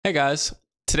Hey guys,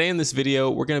 today in this video,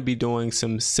 we're going to be doing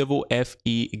some Civil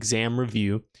FE exam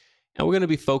review, and we're going to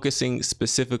be focusing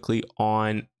specifically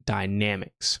on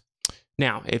dynamics.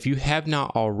 Now, if you have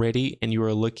not already and you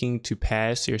are looking to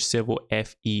pass your Civil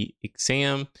FE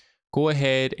exam, go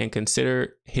ahead and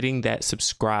consider hitting that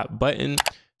subscribe button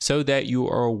so that you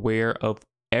are aware of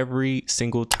every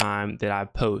single time that I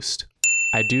post.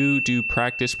 I do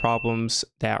practice problems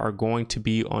that are going to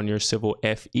be on your Civil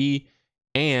FE,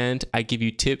 and I give you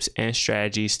tips and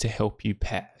strategies to help you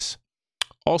pass.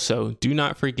 Also, do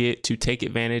not forget to take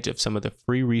advantage of some of the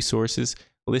free resources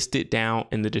listed down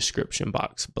in the description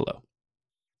box below.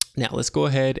 Now, let's go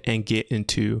ahead and get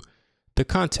into the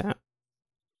content.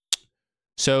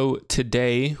 So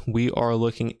today we are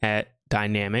looking at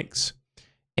dynamics,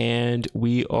 and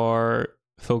we are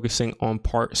focusing on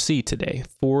part C today,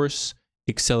 force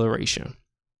acceleration.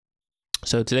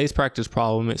 So today's practice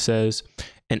problem, it says,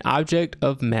 an object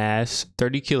of mass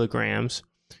 30 kilograms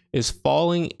is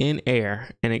falling in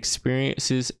air and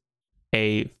experiences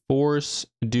a force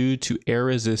due to air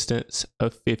resistance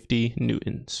of 50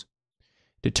 newtons.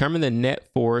 Determine the net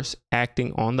force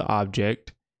acting on the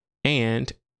object and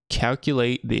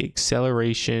calculate the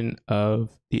acceleration of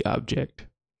the object.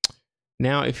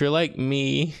 Now, if you're like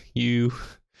me, you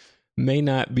may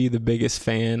not be the biggest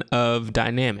fan of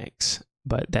dynamics,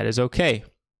 but that is okay.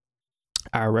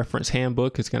 Our reference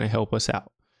handbook is going to help us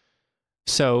out.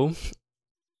 So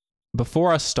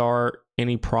before I start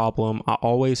any problem, I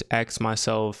always ask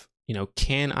myself,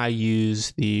 can I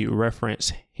use the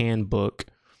reference handbook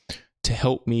to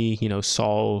help me,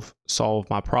 solve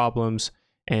my problems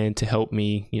and to help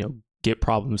me, get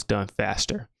problems done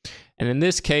faster? And in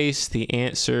this case, the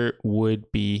answer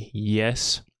would be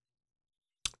yes.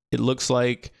 It looks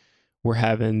like we're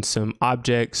having some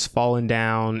objects falling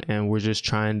down and we're just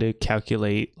trying to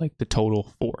calculate like the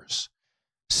total force.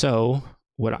 So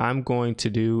what I'm going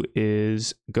to do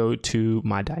is go to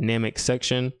my dynamics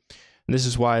section. And this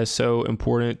is why it's so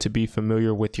important to be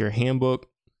familiar with your handbook.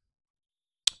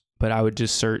 But I would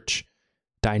just search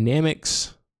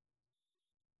dynamics,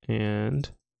 and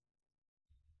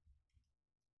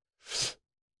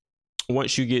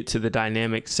once you get to the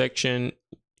dynamics section,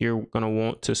 you're going to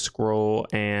want to scroll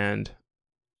and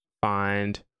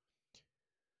find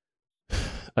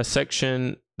a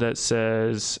section that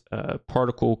says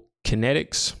particle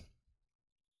kinetics.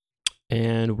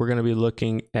 And we're going to be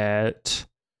looking at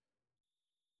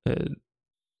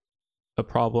a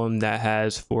problem that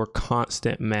has for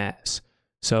constant mass.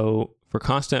 So for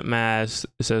constant mass,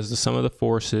 it says the sum of the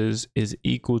forces is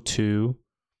equal to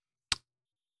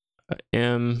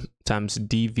m times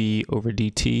dv over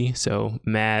dt. So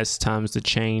mass times the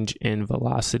change in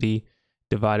velocity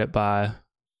divided by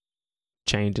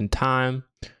change in time,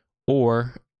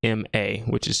 or ma,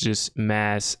 which is just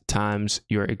mass times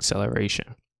your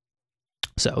acceleration.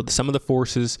 So the sum of the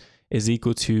forces is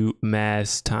equal to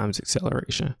mass times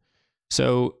acceleration.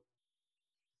 So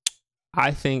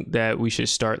I think that we should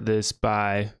start this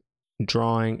by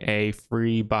drawing a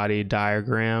free body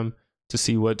diagram to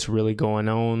see what's really going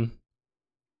on.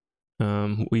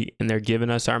 And they're giving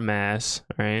us our mass,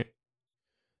 right?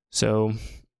 So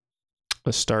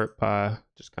let's start by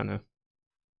just kind of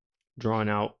drawing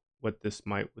out what this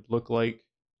would look like.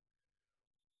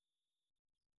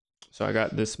 So I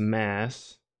got this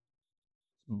mass,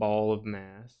 ball of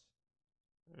mass,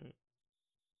 right?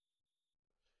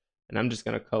 And I'm just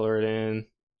going to color it in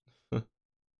to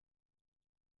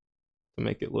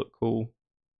make it look cool.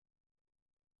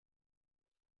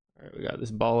 All right, we got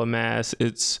this ball of mass.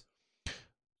 It's,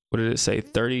 what did it say?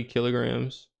 30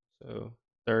 kilograms. So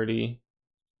 30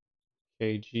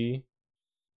 kg.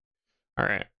 All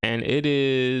right. And it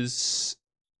is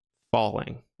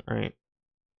falling. All right.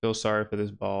 Feel sorry for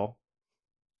this ball,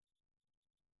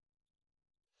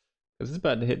 because it's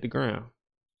about to hit the ground.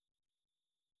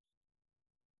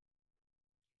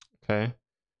 Okay.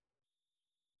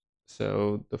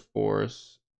 So the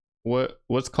force,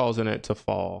 what's causing it to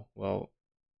fall? Well,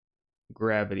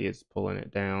 gravity is pulling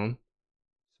it down.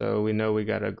 So we know we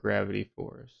got a gravity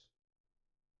force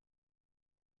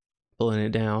pulling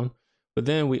it down. But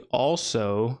then we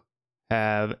also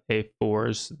have a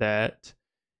force that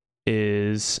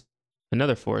is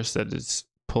another force that is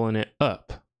pulling it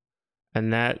up.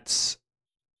 And it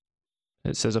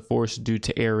says a force due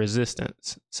to air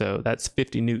resistance. So that's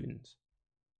 50 newtons.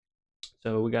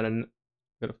 So we got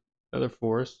another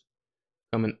force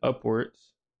coming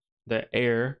upwards. The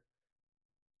air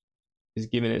is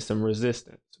giving it some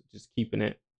resistance, which is keeping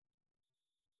it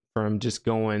from just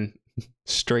going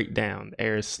straight down. The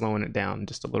air is slowing it down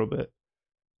just a little bit.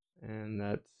 And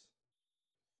that's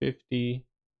 50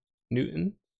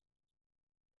 newtons.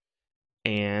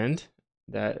 and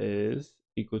that is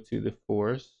equal to the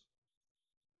force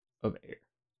of air.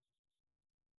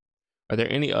 Are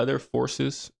there any other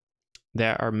forces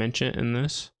that are mentioned in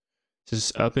this? This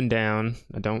is up and down.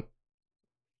 I don't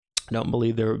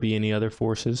believe there would be any other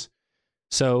forces.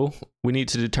 So we need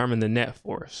to determine the net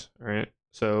force, all right?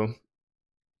 So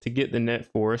to get the net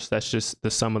force, that's just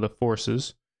the sum of the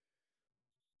forces.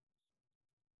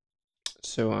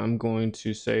 So I'm going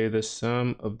to say the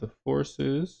sum of the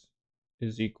forces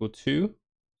is equal to,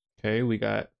 okay, we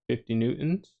got 50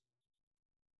 newtons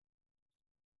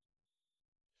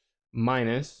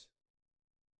minus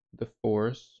the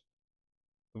force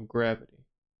of gravity.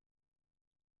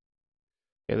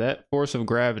 Okay, that force of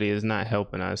gravity is not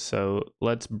helping us, so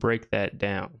let's break that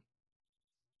down.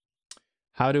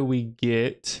 How do we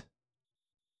get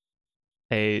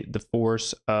the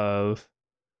force of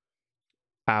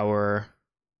our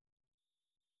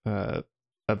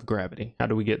of gravity? How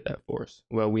do we get that force?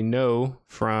 Well, we know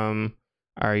from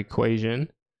our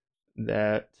equation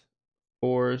that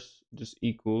force just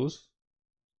equals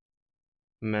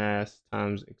mass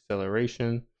times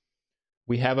acceleration.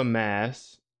 We have a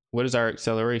mass. What is our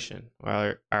acceleration?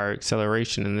 Well, our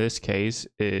acceleration in this case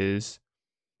is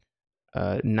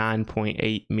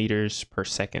 9.8 meters per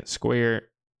second squared.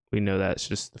 We know that's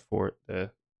just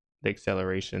the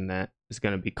acceleration that is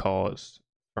going to be caused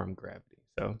from gravity.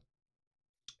 So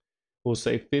we'll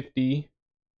say 50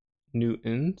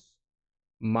 newtons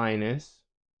minus,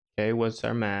 okay, what's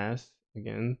our mass?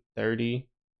 Again, 30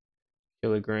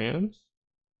 kilograms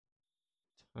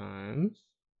times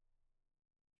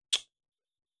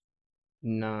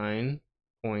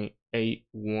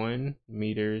 9.81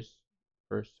 meters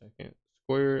per second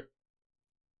squared.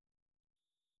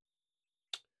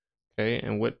 Okay,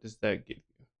 and what does that give you?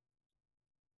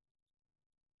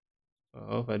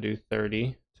 Well, if I do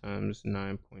 30 times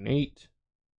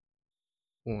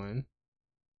 9.81,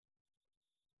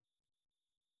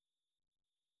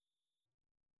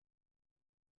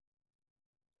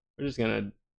 we're just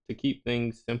gonna, to keep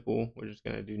things simple, we're just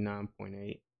gonna do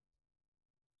 9.8.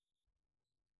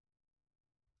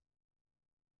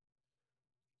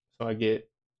 So I get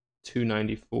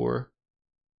 294.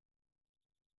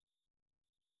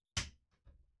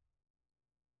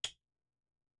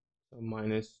 So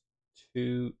minus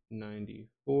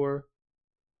 294.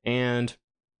 And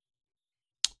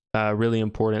really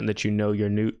important that you know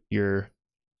your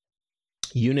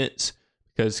units,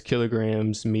 because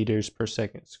kilograms meters per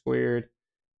second squared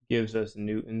gives us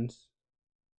newtons.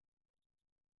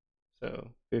 So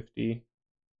 50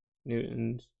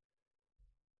 newtons.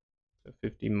 So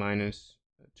 50 minus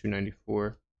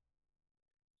 294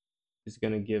 is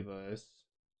going to give us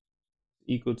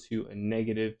equal to a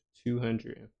negative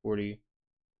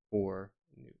 244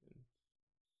 newtons.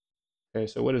 Okay,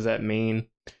 so what does that mean?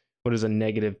 What does a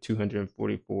negative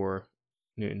 244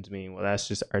 newtons mean? Well, that's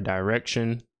just our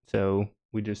direction. So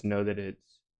we just know that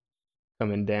it's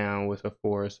coming down with a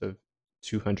force of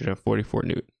 244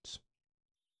 newtons.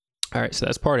 All right, so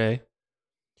that's part A.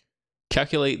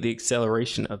 Calculate the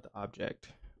acceleration of the object.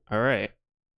 All right.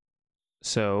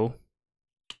 So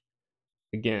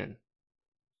again,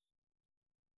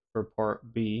 for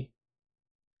part B,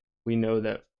 we know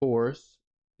that force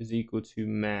is equal to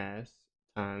mass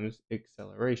times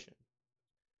acceleration.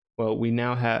 Well, we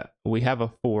have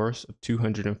a force of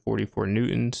 244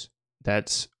 newtons.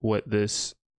 That's what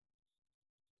this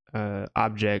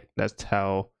object, that's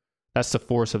the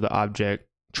force of the object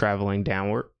traveling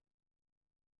downward.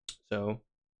 So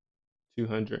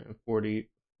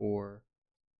 244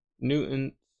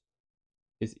 newtons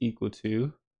is equal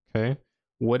to, okay,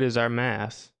 what is our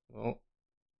mass? Well,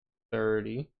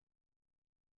 30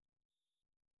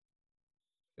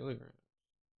 kilograms.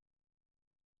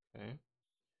 Okay.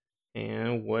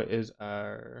 And what is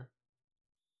our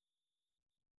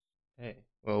A?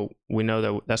 Well, we know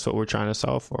that that's what we're trying to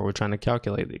solve for. We're trying to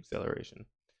calculate the acceleration.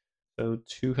 So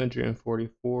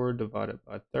 244 divided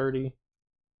by 30,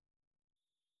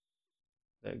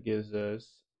 that gives us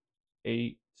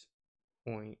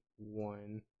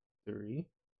 8.13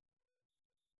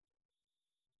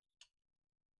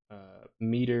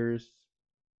 meters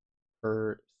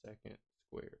per second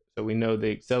squared. So we know the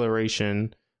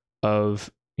acceleration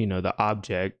of, the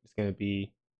object is going to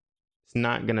be, it's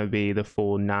not going to be the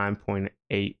full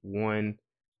 9.81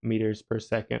 meters per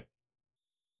second,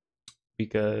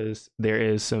 because there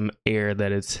is some air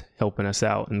that is helping us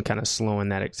out and kind of slowing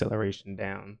that acceleration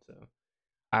down. So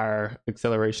our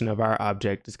acceleration of our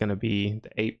object is going to be the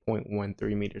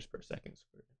 8.13 meters per second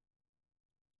squared.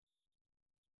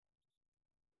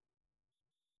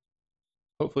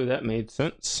 Hopefully that made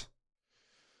sense.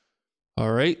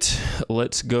 All right,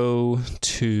 let's go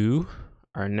to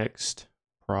our next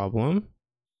problem.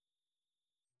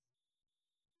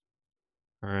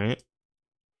 All right.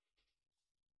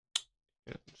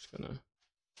 I'm just gonna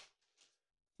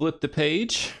flip the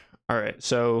page. All right,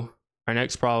 so our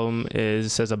next problem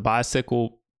says a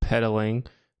bicycle pedaling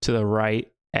to the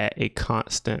right at a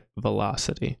constant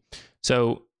velocity.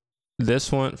 So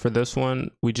for this one,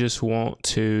 we just want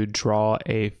to draw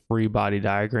a free body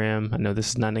diagram. I know this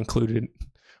is not included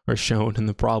or shown in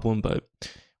the problem, but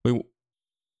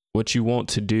what you want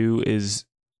to do is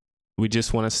we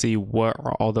just want to see what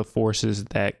are all the forces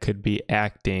that could be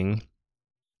acting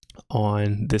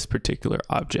on this particular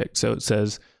object. So it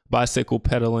says bicycle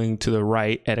pedaling to the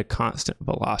right at a constant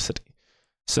velocity.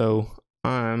 So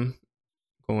I'm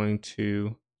going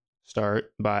to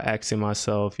start by asking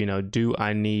myself, do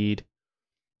I need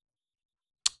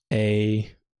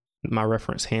my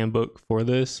reference handbook for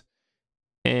this?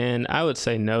 And I would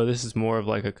say no, this is more of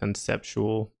like a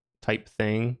conceptual type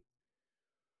thing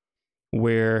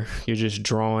where you're just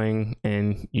drawing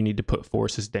and you need to put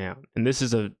forces down. And this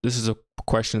is a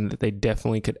question that they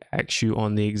definitely could ask you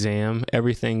on the exam.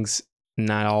 Everything's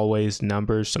not always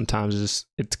numbers. Sometimes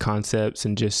it's concepts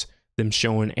and just them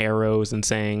showing arrows and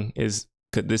saying,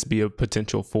 could this be a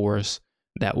potential force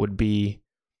that would be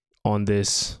on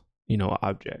this,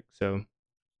 object? So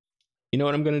you know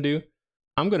what I'm going to do?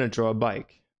 I'm going to draw a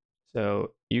bike.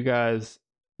 So you guys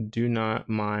do not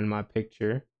mind my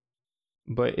picture,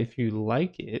 but if you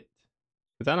like it,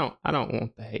 because I don't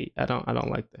want the hate. I don't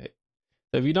like the hate.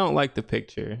 So if you don't like the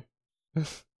picture,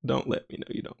 don't let me know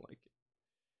you don't like it.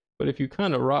 But if you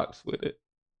kind of rocks with it,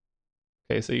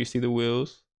 okay, so you see the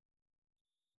wheels,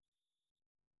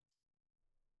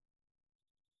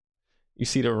 you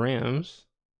see the rims,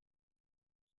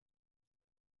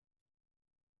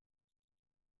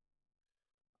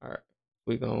 all right,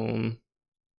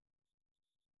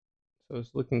 so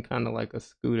it's looking kind of like a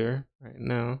scooter right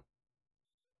now,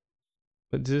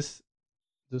 but just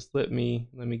let me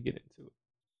get into it.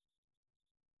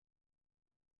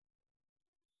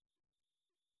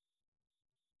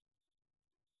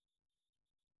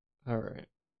 All right,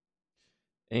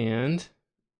 and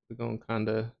we're gonna kind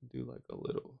of do like a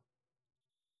little.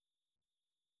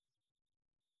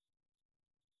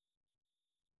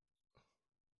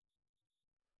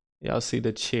 Y'all see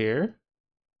the chair,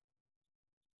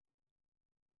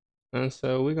 and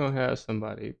so we're gonna have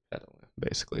somebody pedaling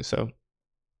basically. So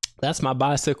that's my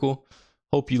bicycle.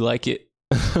 Hope you like it.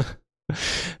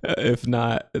 If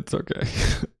not, it's okay.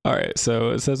 All right. So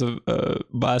it says a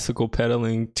bicycle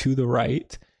pedaling to the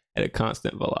right at a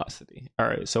constant velocity. All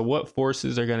right. So what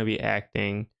forces are going to be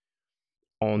acting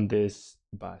on this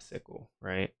bicycle,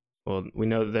 right? Well, we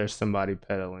know that there's somebody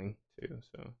pedaling too.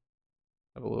 So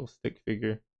have a little stick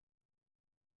figure.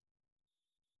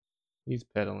 He's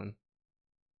pedaling.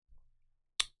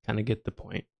 Kind of get the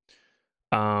point.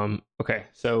 Okay.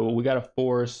 So we got a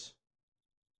force.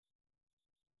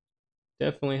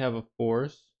 Definitely have a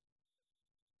force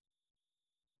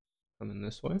coming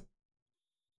this way.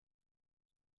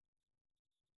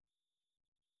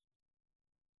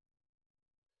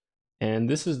 And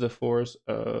this is the force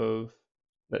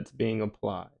that's being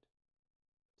applied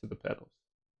to the pedals.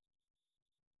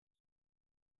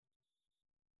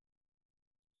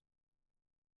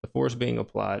 The force being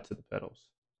applied to the pedals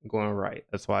going right.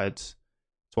 That's why it's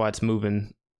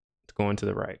moving. It's going to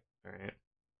the right. All right.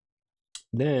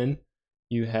 Then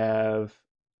you have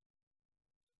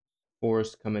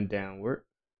force coming downward.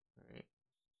 All right.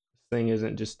 This thing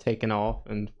isn't just taking off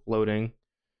and floating,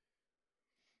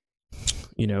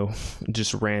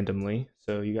 just randomly.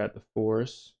 So you got the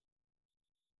force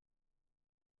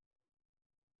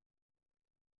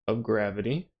of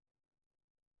gravity.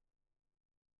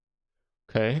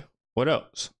 Okay. What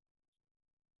else?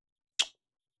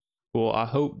 Well, I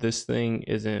hope this thing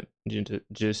isn't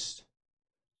just,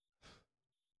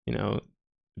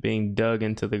 being dug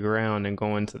into the ground and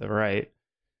going to the right.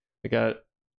 We got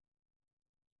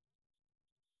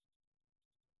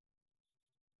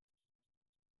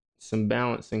some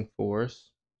balancing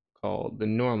force called the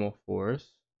normal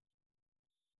force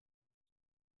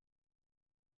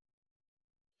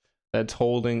that's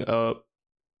holding up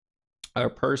a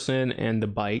person and the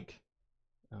bike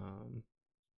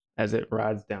as it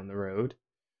rides down the road.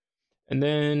 And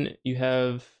then you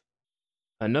have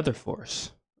another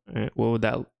force. Right? What would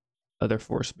that other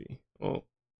force be? Well, it's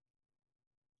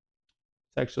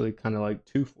actually kind of like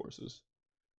two forces.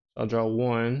 So I'll draw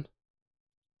one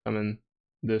coming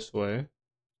this way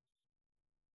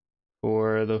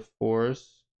for the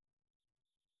force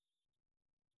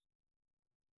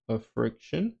of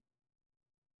friction.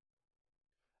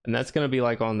 And that's going to be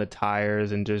like on the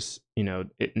tires and just, you know,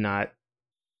 it not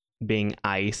being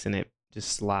ice and it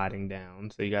just sliding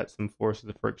down. So you got some force of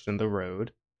the friction of the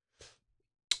road.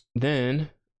 Then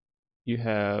you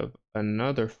have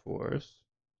another force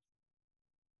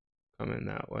coming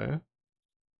that way.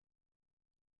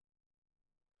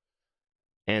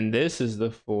 And this is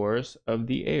the force of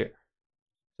the air.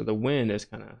 So the wind is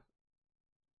kind of,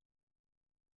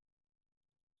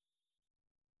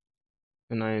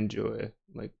 and I enjoy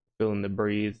like feeling the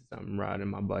breeze as I'm riding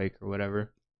my bike or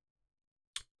whatever.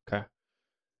 Okay.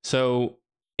 So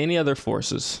any other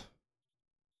forces?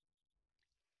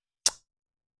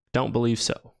 Don't believe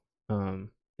so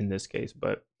in this case,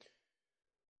 but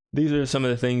these are some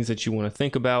of the things that you want to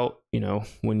think about, you know,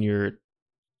 when you're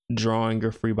drawing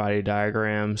your free body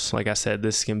diagrams. Like I said,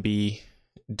 this can be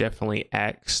definitely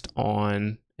axed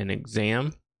on an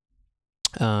exam.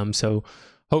 So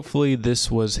hopefully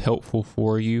this was helpful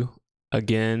for you.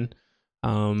 Again,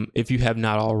 if you have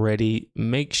not already,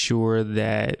 make sure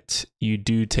that you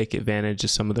do take advantage of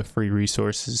some of the free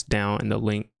resources down in the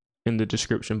link in the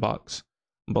description box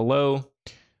below.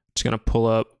 Just going to pull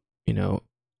up, you know,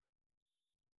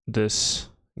 this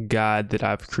guide that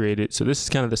I've created. So this is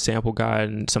kind of the sample guide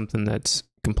and something that's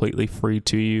completely free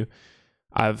to you.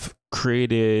 I've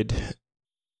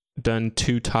done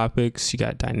 2 topics. You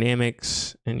got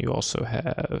dynamics and you also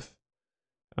have,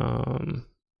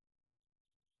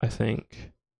 I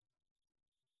think,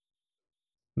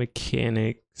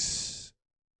 mechanics.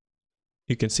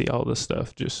 You can see all this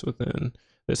stuff just within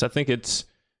this. I think it's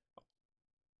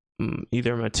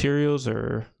either materials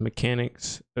or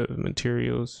mechanics of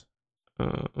materials.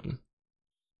 But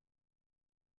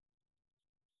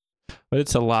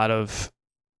it's a lot of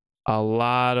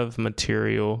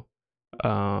material,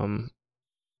 you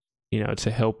know, to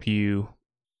help you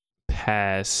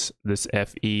pass this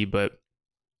FE. But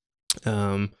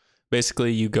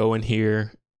basically you go in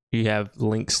here, you have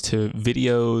links to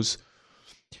videos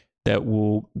that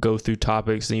will go through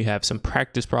topics, and you have some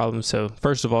practice problems. So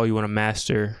first of all, you want to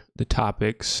master the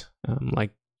topics, like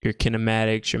your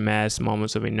kinematics, your mass,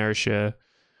 moments of inertia,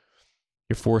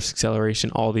 your force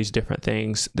acceleration, all these different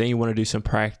things. Then you want to do some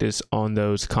practice on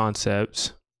those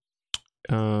concepts.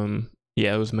 Yeah,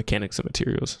 it was mechanics of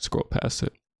materials. Scroll past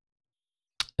it.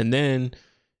 And then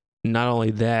not only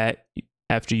that,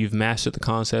 after you've mastered the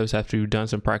concepts, after you've done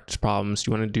some practice problems,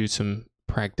 you want to do some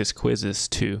practice quizzes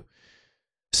too.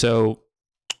 So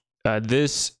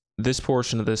this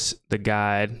portion of the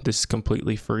guide, this is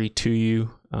completely free to you.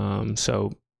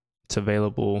 So it's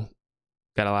available.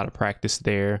 Got a lot of practice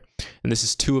there. And this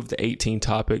is 2 of the 18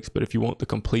 topics, but if you want the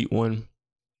complete one,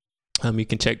 you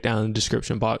can check down in the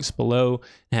description box below.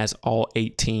 It has all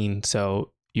 18.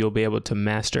 So you'll be able to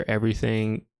master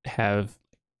everything, have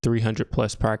 300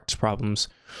 plus practice problems,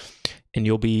 and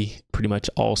you'll be pretty much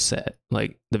all set.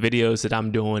 Like the videos that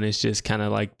I'm doing is just kind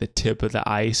of like the tip of the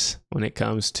ice when it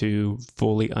comes to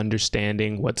fully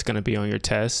understanding what's going to be on your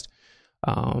test.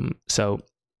 So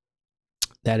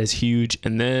that is huge.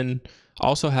 And then I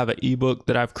also have an ebook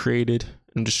that I've created.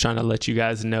 I'm just trying to let you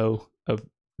guys know of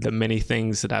the many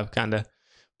things that I've kind of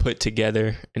put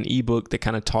together. An ebook that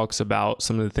kind of talks about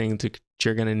some of the things that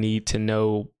you're going to need to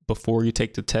know before you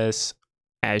take the test,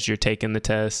 as you're taking the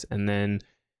test, and then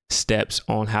steps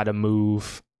on how to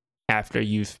move after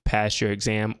you've passed your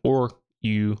exam or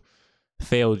you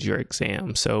failed your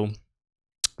exam. So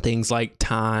things like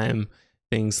time,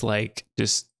 things like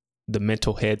just the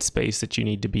mental headspace that you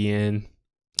need to be in.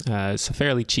 It's a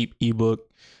fairly cheap ebook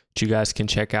that you guys can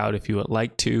check out if you would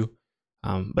like to.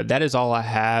 But that is all I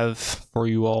have for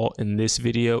you all in this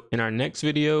video. In our next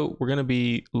video, we're going to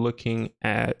be looking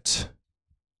at,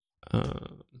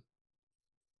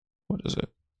 what is it?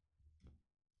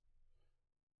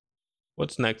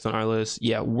 What's next on our list?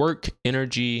 Yeah, work,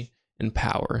 energy, and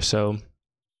power. So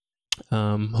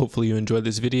hopefully you enjoyed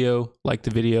this video. Like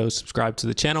the video, subscribe to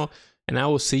the channel, and I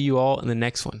will see you all in the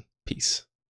next one. Peace.